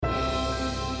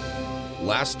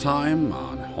Last time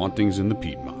on Hauntings in the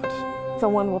Piedmont.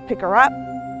 Someone will pick her up,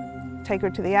 take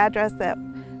her to the address that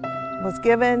was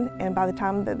given, and by the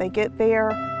time that they get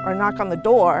there or knock on the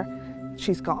door,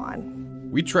 she's gone.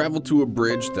 We travel to a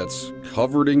bridge that's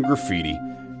covered in graffiti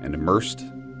and immersed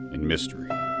in mystery.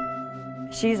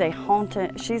 She's a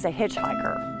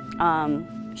hitchhiker.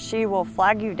 She will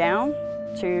flag you down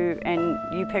and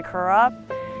you pick her up,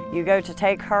 you go to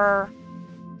take her.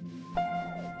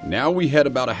 Now we head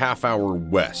about a half hour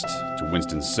west to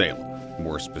Winston-Salem,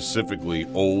 more specifically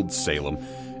Old Salem,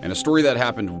 and a story that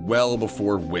happened well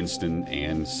before Winston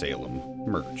and Salem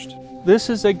merged.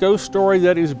 This is a ghost story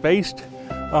that is based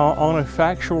on a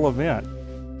factual event.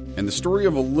 And the story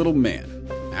of a little man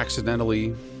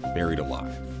accidentally buried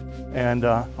alive. And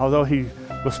although he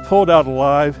was pulled out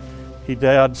alive, he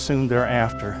died soon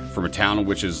thereafter. From a town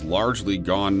which has largely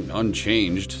gone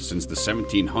unchanged since the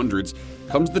 1700s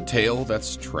comes the tale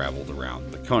that's traveled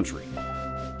around the country.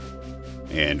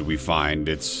 And we find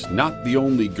it's not the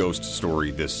only ghost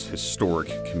story this historic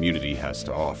community has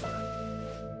to offer.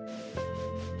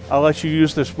 I'll let you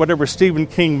use this whatever Stephen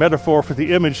King metaphor for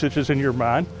the image that is in your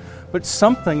mind, but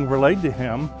something related to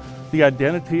him, the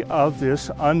identity of this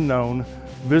unknown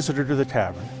visitor to the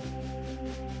tavern.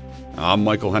 I'm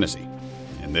Michael Hennessy,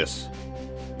 and this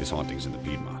is Hauntings in the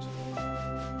Piedmont.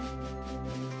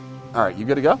 All right, you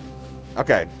good to go?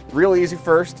 Okay, real easy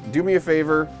first. Do me a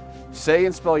favor, say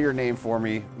and spell your name for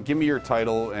me, give me your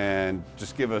title, and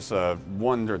just give us a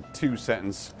 1 or 2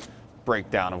 sentence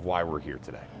breakdown of why we're here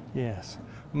today. Yes.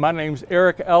 My name's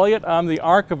Eric Elliott. I'm the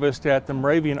archivist at the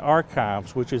Moravian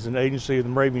Archives, which is an agency of the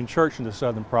Moravian Church in the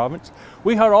Southern Province.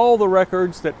 We had all the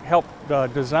records that helped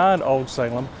design Old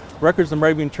Salem, records of the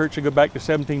Moravian Church that go back to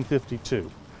 1752.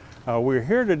 We're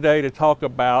here today to talk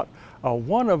about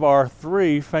one of our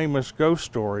 3 famous ghost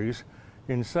stories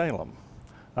in Salem.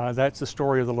 That's the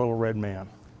story of the Little Red Man.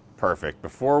 Perfect.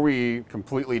 Before we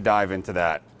completely dive into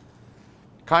that,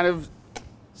 kind of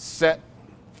set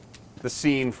the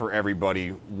scene for everybody,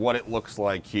 what it looks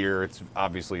like here. It's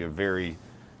obviously a very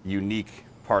unique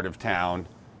part of town,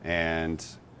 and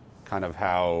kind of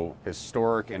how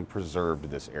historic and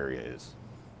preserved this area is.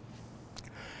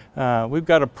 We've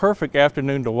got a perfect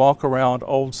afternoon to walk around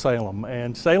Old Salem,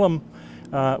 and Salem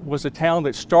was a town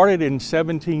that started in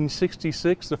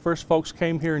 1766. The first folks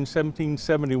came here in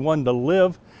 1771 to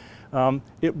live.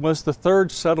 It was the 3rd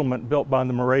settlement built by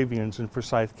the Moravians in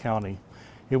Forsyth County.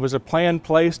 It was a planned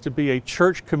place to be a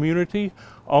church community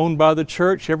owned by the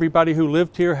church. Everybody who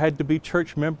lived here had to be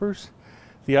church members.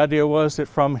 The idea was that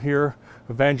from here,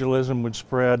 evangelism would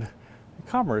spread,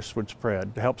 commerce would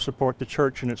spread to help support the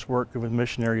church in its work with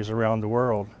missionaries around the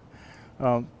world.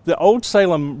 The Old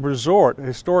Salem Resort, a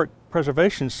historic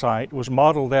preservation site, was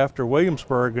modeled after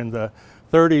Williamsburg in the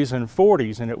 30s and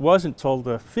 40s, and it wasn't until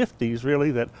the 50s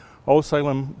really that Old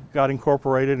Salem got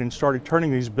incorporated and started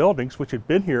turning these buildings, which had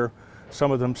been here, some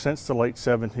of them since the late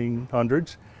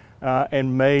 1700s,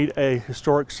 and made a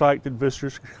historic site that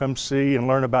visitors could come see and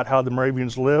learn about how the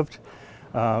Moravians lived,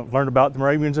 learn about the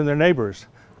Moravians and their neighbors.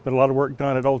 Been a lot of work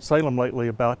done at Old Salem lately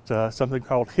about something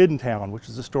called Hidden Town, which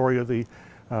is the story of the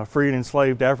free and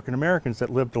enslaved African Americans that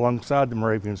lived alongside the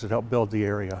Moravians that helped build the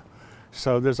area.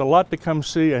 So there's a lot to come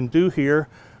see and do here,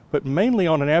 but mainly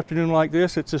on an afternoon like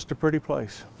this, it's just a pretty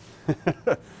place.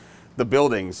 The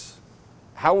buildings,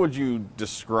 how would you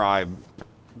describe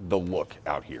the look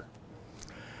out here?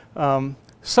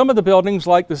 Some of the buildings,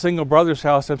 like the Single Brothers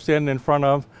house I'm standing in front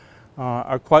of,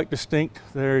 are quite distinct.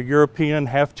 They're European,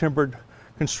 half-timbered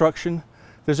construction.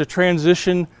 There's a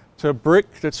transition to brick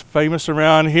that's famous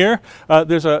around here.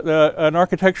 There's an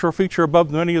architectural feature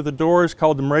above many of the doors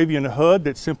called the Moravian Hood.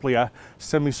 That's simply a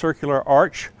semicircular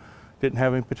arch. Didn't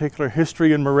have any particular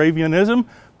history in Moravianism,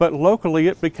 but locally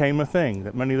it became a thing,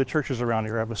 that many of the churches around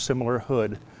here have a similar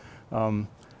hood.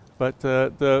 But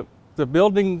the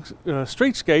building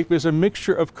streetscape is a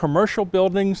mixture of commercial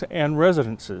buildings and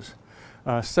residences.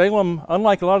 Salem,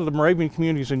 unlike a lot of the Moravian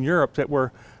communities in Europe that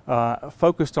were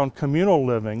focused on communal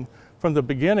living, from the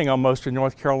beginning almost in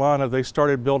North Carolina, they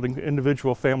started building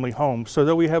individual family homes. So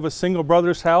though we have a Single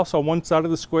Brothers house on one side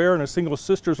of the square and a Single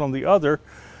Sisters on the other,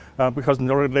 because in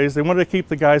the early days they wanted to keep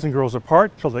the guys and girls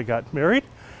apart until they got married,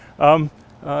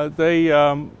 they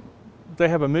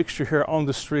have a mixture here on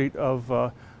the street of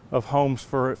homes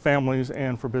for families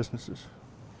and for businesses.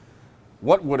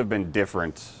 What would have been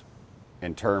different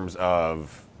in terms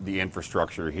of the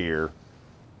infrastructure here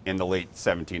in the late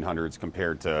 1700s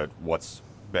compared to what's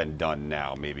been done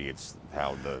now? Maybe it's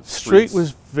how the street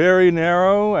was very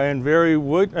narrow and very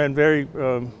wood and very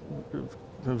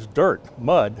it was dirt,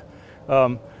 mud.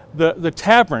 The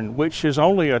tavern, which is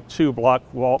only a 2-block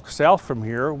walk south from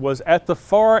here, was at the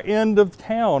far end of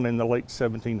town in the late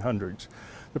 1700s.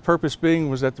 The purpose being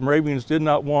was that the Moravians did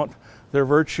not want their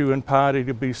virtue and piety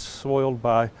to be soiled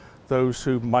by those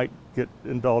who might get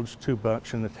indulged too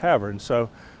much in the tavern. So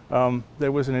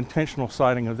there was an intentional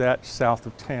siting of that south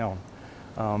of town.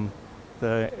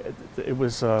 It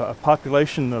was a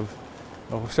population of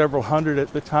several hundred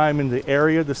at the time in the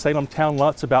area. The Salem town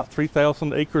lot's about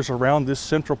 3,000 acres around this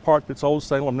central part that's Old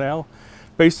Salem now.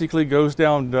 Basically goes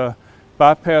down to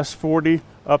bypass 40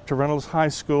 up to Reynolds High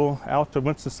School, out to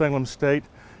Winston-Salem State,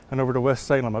 and over to West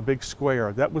Salem, a big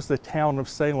square. That was the town of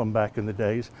Salem back in the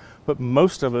days, but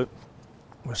most of it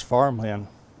was farmland.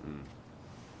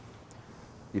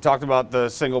 You talked about the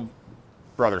single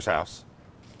brother's house.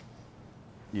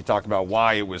 You talked about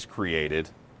why it was created.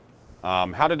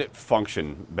 How did it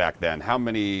function back then? How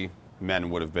many men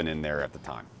would have been in there at the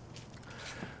time?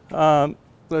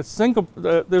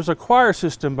 There's a choir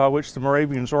system by which the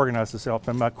Moravians organized itself.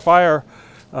 And by choir,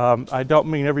 I don't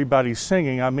mean everybody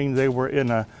singing. I mean they were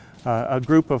in a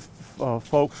group of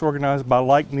folks organized by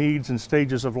like needs and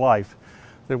stages of life.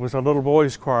 There was a little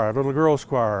boys choir, a little girls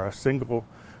choir, a single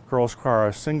girls choir,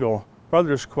 a single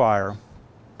brothers choir.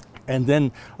 And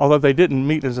then, although they didn't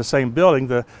meet as the same building,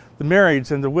 the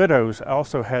marrieds and the widows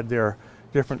also had their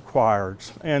different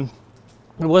choirs. And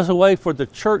it was a way for the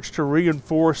church to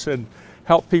reinforce and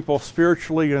help people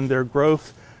spiritually in their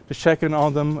growth, to check in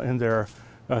on them and their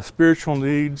spiritual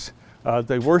needs.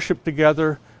 They worshiped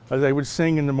together. They would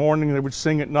sing in the morning, they would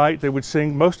sing at night, they would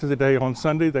sing most of the day on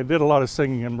Sunday. They did a lot of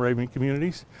singing in Moravian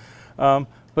communities.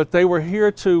 But they were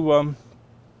here to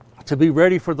be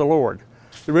ready for the Lord.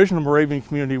 The original Moravian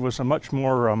community was a much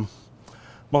more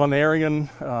millenarian,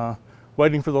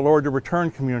 waiting for the Lord to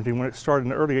return community when it started in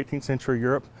the early 18th century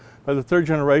Europe. By the third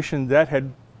generation, that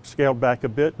had scaled back a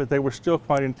bit, but they were still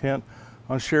quite intent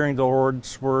on sharing the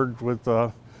Lord's word with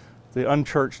the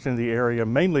unchurched in the area,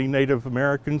 mainly Native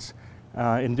Americans,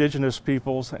 indigenous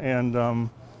peoples, and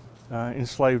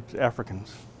enslaved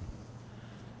Africans.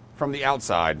 From the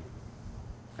outside,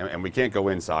 and we can't go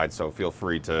inside, so feel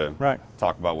free to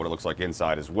talk about what it looks like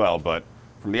inside as well, but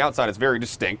from the outside it's very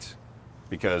distinct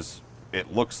because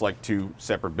it looks like two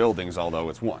separate buildings, although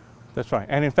it's one. That's right,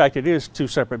 and in fact it is two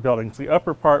separate buildings. The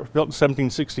upper part was built in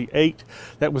 1768.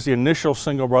 That was the initial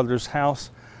Single Brothers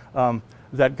house.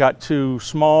 That got too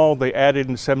small. They added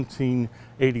in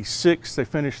 1786. They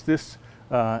finished this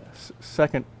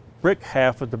second brick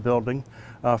half of the building.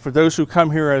 For those who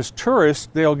come here as tourists,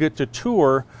 they'll get to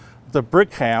tour the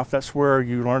brick half. That's where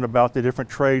you learn about the different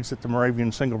trades that the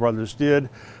Moravian Single Brothers did.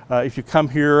 If you come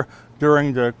here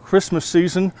during the Christmas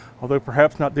season, although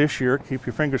perhaps not this year, keep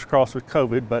your fingers crossed with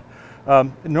COVID, but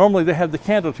normally they have the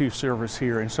candlelit service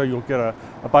here, and so you'll get a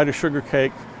bite of sugar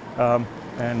cake and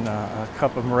a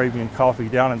cup of Moravian coffee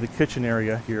down in the kitchen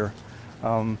area here.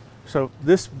 So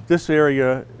this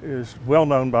area is well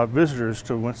known by visitors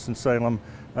to Winston-Salem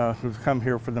who come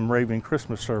here for the Moravian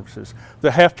Christmas services.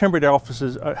 The half-timbered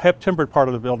offices, half-timbered part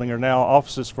of the building are now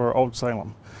offices for Old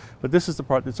Salem, but this is the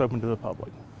part that's open to the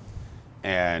public.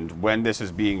 And when this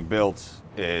is being built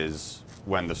is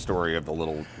when the story of the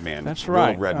little man, that's right.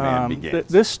 Little red man begins.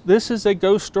 This is a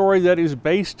ghost story that is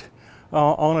based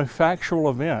on a factual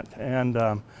event, and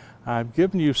I've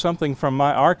given you something from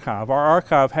my archive. Our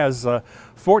archive has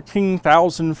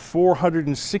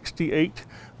 14,468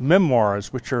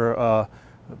 memoirs, which are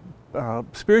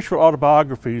spiritual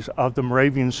autobiographies of the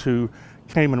Moravians who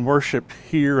came and worshiped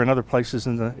here and other places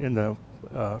in the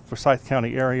Forsyth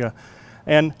County area.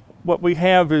 And what we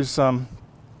have is a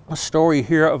story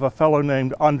here of a fellow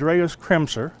named Andreas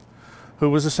Kremser,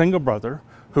 who was a single brother,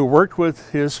 who worked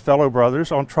with his fellow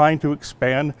brothers on trying to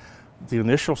expand the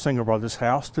initial Single Brothers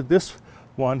house to this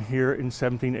one here in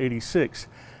 1786.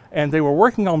 And they were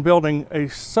working on building a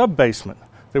sub-basement.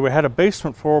 They had a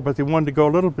basement floor, but they wanted to go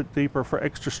a little bit deeper for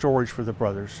extra storage for the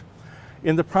brothers.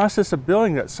 In the process of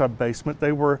building that sub-basement,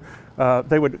 they would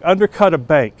undercut a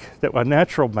bank, a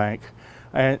natural bank,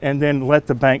 and then let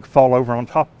the bank fall over on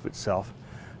top of itself.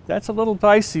 That's a little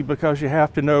dicey because you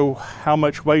have to know how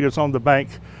much weight is on the bank,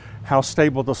 how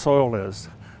stable the soil is.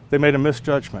 They made a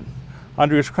misjudgment.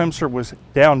 Andreas Kremser was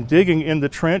down digging in the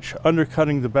trench,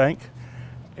 undercutting the bank,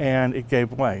 and it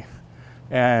gave way.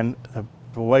 And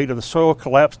the weight of the soil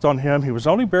collapsed on him. He was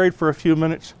only buried for a few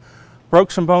minutes,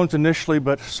 broke some bones initially,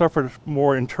 but suffered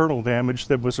more internal damage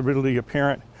than was really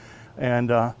apparent. And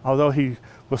although he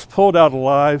was pulled out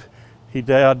alive, he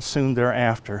died soon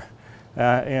thereafter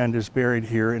and is buried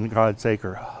here in God's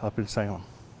Acre up in Salem.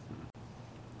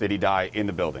 Did he die in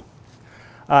the building?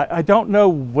 I don't know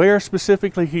where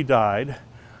specifically he died.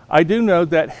 I do know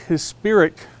that his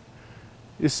spirit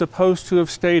is supposed to have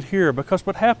stayed here, because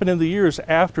what happened in the years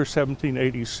after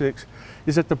 1786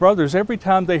 is that the brothers, every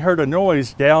time they heard a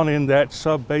noise down in that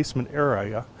sub-basement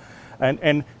area,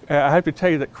 and I have to tell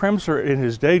you that Kremser in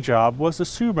his day job was a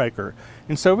shoemaker,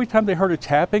 and so every time they heard a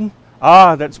tapping,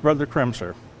 that's Brother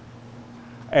Kremser.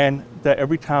 And that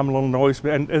every time a little noise,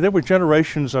 and there were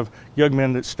generations of young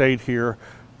men that stayed here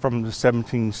from the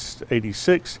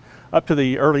 1786 up to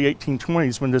the early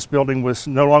 1820s, when this building was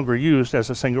no longer used as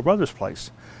a single brother's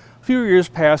place. A few years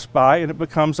pass by and it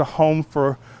becomes a home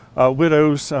for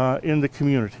widows in the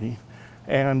community.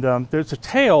 And there's a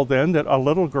tale then that a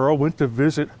little girl went to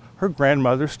visit her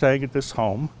grandmother staying at this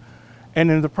home. And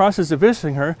in the process of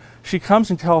visiting her, she comes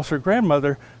and tells her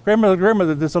grandmother,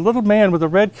 grandmother, there's a little man with a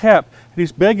red cap, and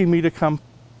he's begging me to come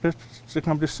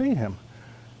to see him.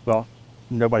 Well,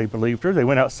 nobody believed her. They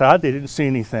went outside, they didn't see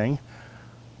anything.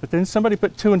 But then somebody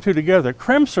put two and two together.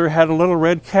 Kremser had a little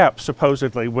red cap,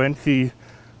 supposedly, when he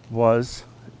was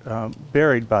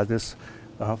buried by this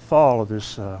fall of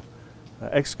this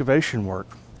excavation work.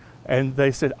 And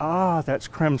they said, that's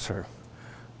Kremser.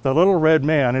 The little red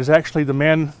man is actually the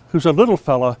man who's a little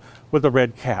fella with a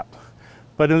red cap.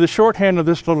 But in the shorthand of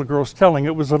this little girl's telling,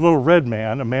 it was a little red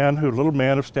man, a little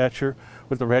man of stature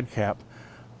with a red cap,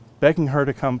 begging her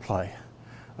to come play.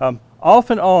 Off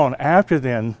and on, after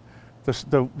then,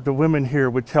 the women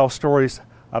here would tell stories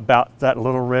about that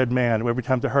little red man every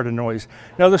time they heard a noise.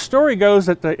 Now the story goes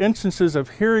that the instances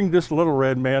of hearing this little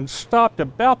red man stopped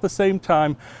about the same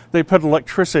time they put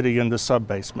electricity in the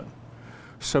sub-basement.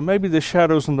 So maybe the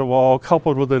shadows on the wall,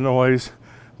 coupled with the noise,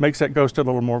 makes that ghost a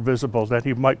little more visible than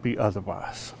he might be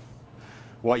otherwise.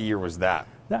 What year was that?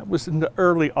 That was in the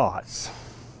early aughts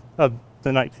of the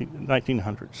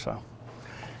 1900s. So.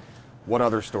 What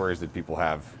other stories did people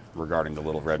have regarding the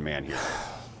little red man here?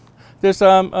 There's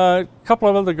a couple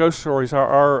of other ghost stories.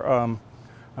 Our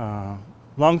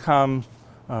longtime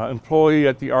employee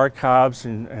at the archives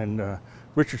and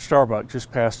Richard Starbuck just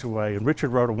passed away, and Richard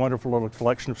wrote a wonderful little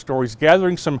collection of stories,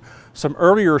 gathering some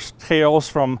earlier tales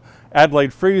from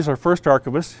Adelaide Fries, our first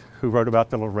archivist, who wrote about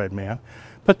the little red man,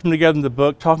 put them together in the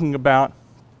book, talking about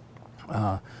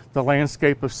the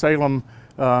landscape of Salem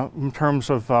in terms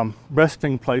of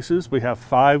resting places. We have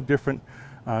 5 different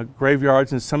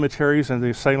graveyards and cemeteries in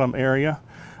the Salem area,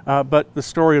 but the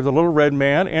story of the little red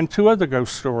man and 2 other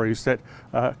ghost stories that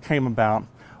came about.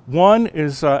 One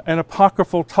is an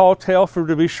apocryphal tall tale,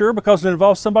 to be sure, because it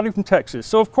involves somebody from Texas.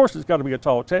 So of course it's got to be a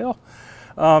tall tale.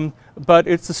 But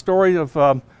it's the story of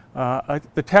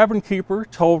the tavern keeper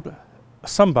told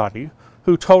somebody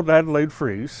who told Adelaide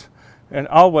Fries, and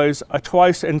always a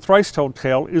twice and thrice told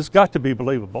tale is got to be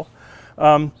believable,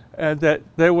 and that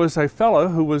there was a fellow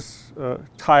who was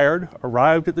tired,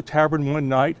 arrived at the tavern one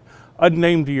night,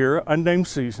 unnamed year, unnamed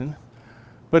season,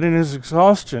 but in his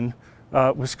exhaustion,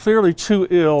 was clearly too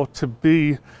ill to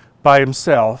be by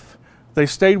himself. They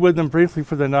stayed with him briefly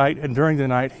for the night, and during the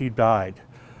night he died.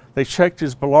 They checked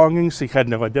his belongings, he had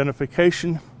no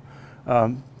identification,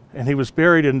 and he was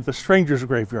buried in the Strangers'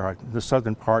 Graveyard, the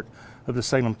southern part of the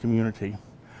Salem community.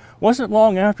 It wasn't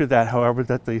long after that, however,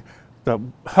 that the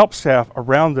help staff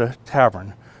around the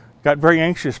tavern got very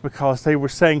anxious because they were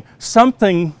saying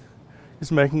something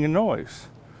is making a noise,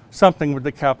 something with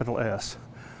the capital S.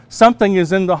 Something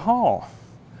is in the hall.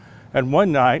 And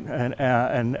one night,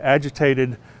 an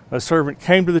agitated servant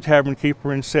came to the tavern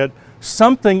keeper and said,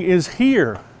 something is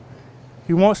here.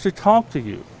 He wants to talk to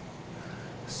you.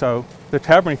 So the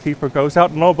tavern keeper goes out,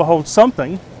 and lo and behold,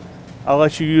 something, I'll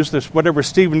let you use this, whatever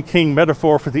Stephen King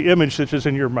metaphor for the image that is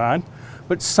in your mind,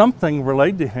 but something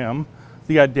relayed to him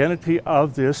the identity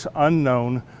of this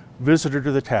unknown visitor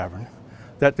to the tavern.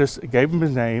 That this gave him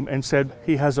his name and said,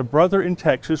 he has a brother in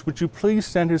Texas, would you please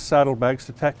send his saddlebags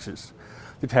to Texas?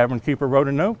 The tavern keeper wrote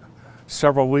a note.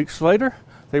 Several weeks later,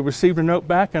 they received a note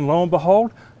back, and lo and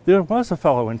behold, there was a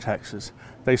fellow in Texas.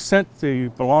 They sent the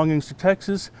belongings to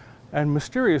Texas, and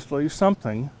mysteriously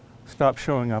something stopped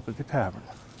showing up at the tavern.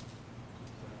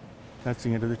 That's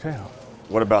the end of the tale.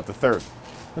 What about the third?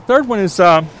 The third one is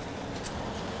a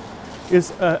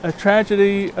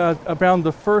tragedy around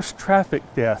the first traffic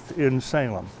death in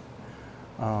Salem.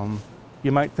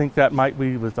 You might think that might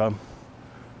be with a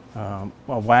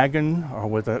wagon or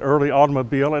with an early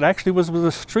automobile. It actually was with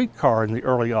a streetcar in the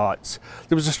early aughts.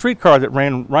 There was a streetcar that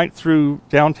ran right through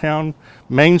downtown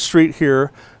Main Street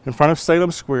here in front of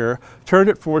Salem Square, turned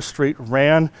at 4th Street,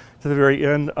 ran to the very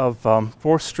end of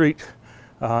 4th Street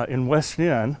in West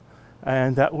End,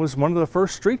 and that was one of the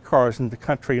first streetcars in the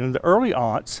country. And in the early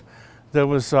aughts, there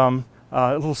was a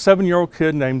little 7-year-old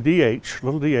kid named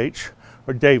little D.H.,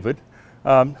 or David,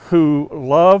 who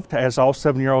loved, as all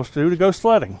 7-year-olds do, to go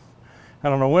sledding.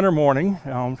 And on a winter morning,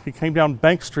 he came down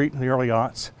Bank Street in the early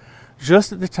aughts,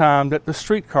 just at the time that the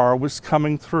streetcar was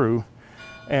coming through,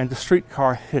 and the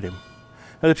streetcar hit him.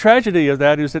 Now, the tragedy of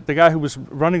that is that the guy who was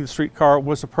running the streetcar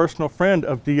was a personal friend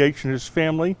of D.H. and his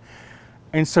family,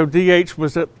 and so D.H.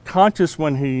 was conscious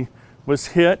when he was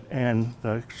hit, and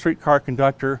the streetcar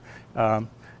conductor,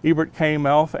 Ebert, came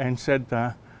off and said,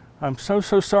 I'm so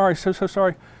sorry, so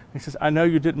sorry. He says, I know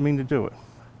you didn't mean to do it,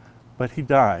 but he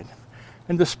died.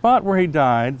 And the spot where he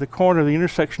died, the corner of the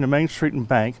intersection of Main Street and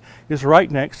Bank, is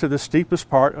right next to the steepest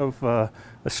part of a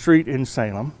street in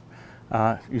Salem.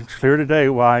 It's clear today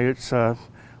why it's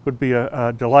would be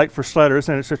a delight for sledders,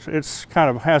 and it's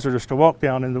kind of hazardous to walk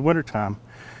down in the wintertime.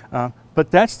 But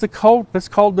that's called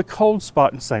the cold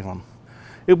spot in Salem.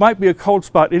 It might be a cold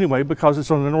spot anyway because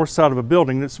it's on the north side of a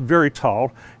building that's very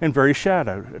tall and very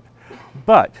shadowed.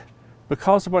 But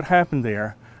because of what happened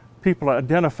there, people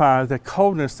identify the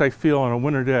coldness they feel on a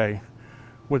winter day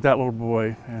with that little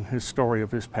boy and his story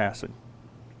of his passing.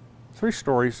 3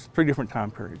 stories, 3 different time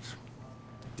periods.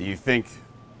 Do you think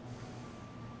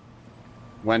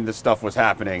when this stuff was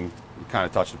happening, you kind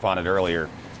of touched upon it earlier,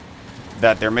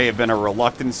 that there may have been a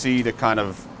reluctancy to kind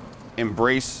of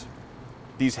embrace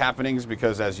these happenings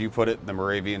because, as you put it, the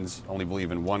Moravians only believe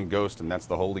in one ghost, and that's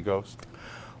the Holy Ghost?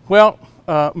 Well,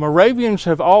 Moravians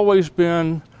have always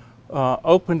been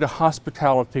open to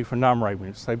hospitality for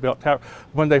non-Moravians. They built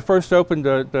when they first opened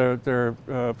their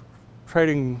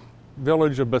trading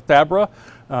village of Bethabara,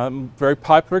 very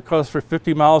popular because for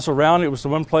 50 miles around it was the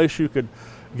one place you could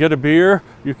get a beer,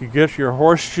 you could get your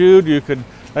horse shoed,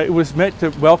 it was meant to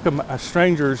welcome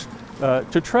strangers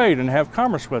to trade and have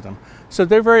commerce with them. So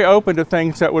they're very open to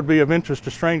things that would be of interest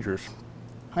to strangers.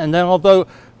 And then although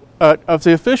of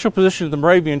the official position of the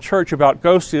Moravian Church about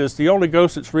ghosts is the only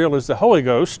ghost that's real is the Holy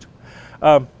Ghost,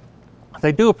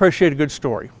 they do appreciate a good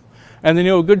story. And they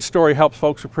know a good story helps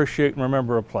folks appreciate and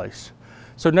remember a place.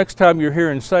 So next time you're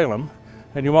here in Salem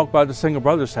and you walk by the Single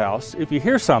Brothers house, if you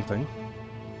hear something,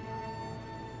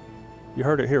 you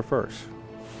heard it here first.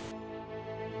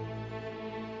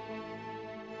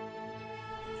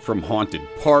 From haunted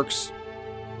parks,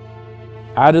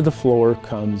 out of the floor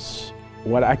comes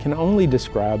what I can only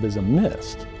describe as a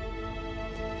mist.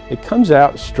 It comes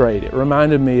out straight. It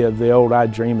reminded me of the old I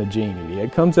Dream of Jeannie.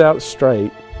 It comes out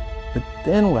straight, but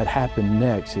then what happened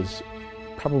next is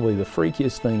probably the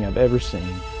freakiest thing I've ever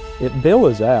seen. It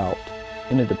billows out,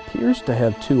 and it appears to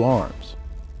have 2 arms.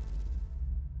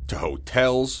 to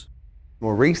hotels.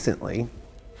 More recently,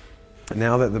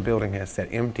 now that the building has sat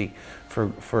empty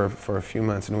for a few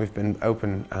months, and we've been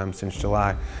open since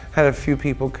July, had a few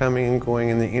people coming and going,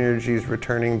 and the energy's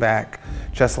returning back.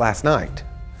 Just last night,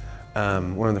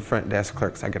 one of the front desk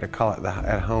clerks, I get a call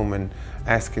at home and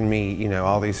asking me,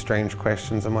 all these strange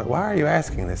questions. I'm like, why are you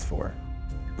asking this for?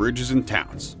 Bridges and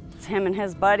towns. Him and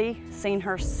his buddy seen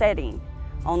her sitting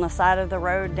on the side of the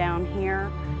road down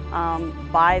here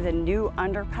by the new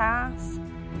underpass,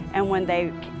 and when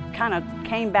they kind of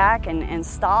came back and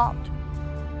stopped,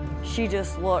 she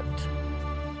just looked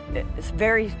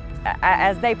very,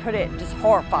 as they put it, just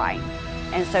horrifying,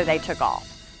 and so they took off.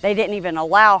 They didn't even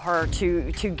allow her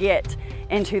to get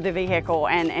into the vehicle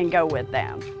and go with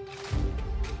them.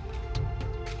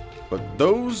 But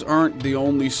those aren't the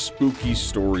only spooky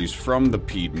stories from the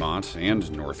Piedmont and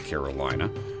North Carolina,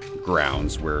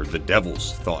 grounds where the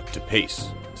devils thought to pace,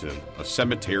 to a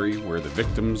cemetery where the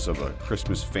victims of a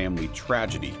Christmas family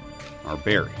tragedy are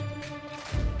buried.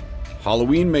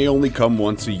 Halloween may only come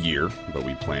once a year, but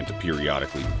we plan to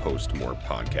periodically post more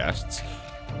podcasts.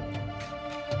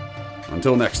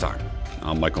 Until next time,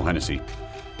 I'm Michael Hennessy,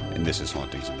 and this is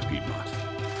Hauntings in the Piedmont.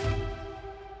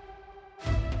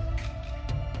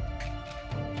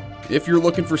 If you're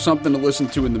looking for something to listen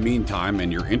to in the meantime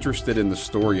and you're interested in the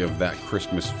story of that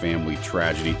Christmas family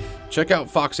tragedy, check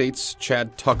out Fox 8's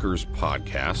Chad Tucker's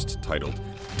podcast titled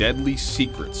Deadly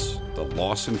Secrets, The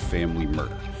Lawson Family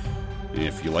Murder. And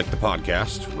if you like the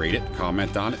podcast, rate it,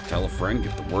 comment on it, tell a friend,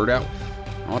 get the word out.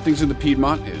 Hauntings in the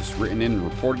Piedmont is written and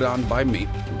reported on by me,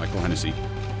 Michael Hennessy.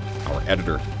 Our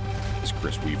editor is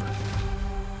Chris Weaver.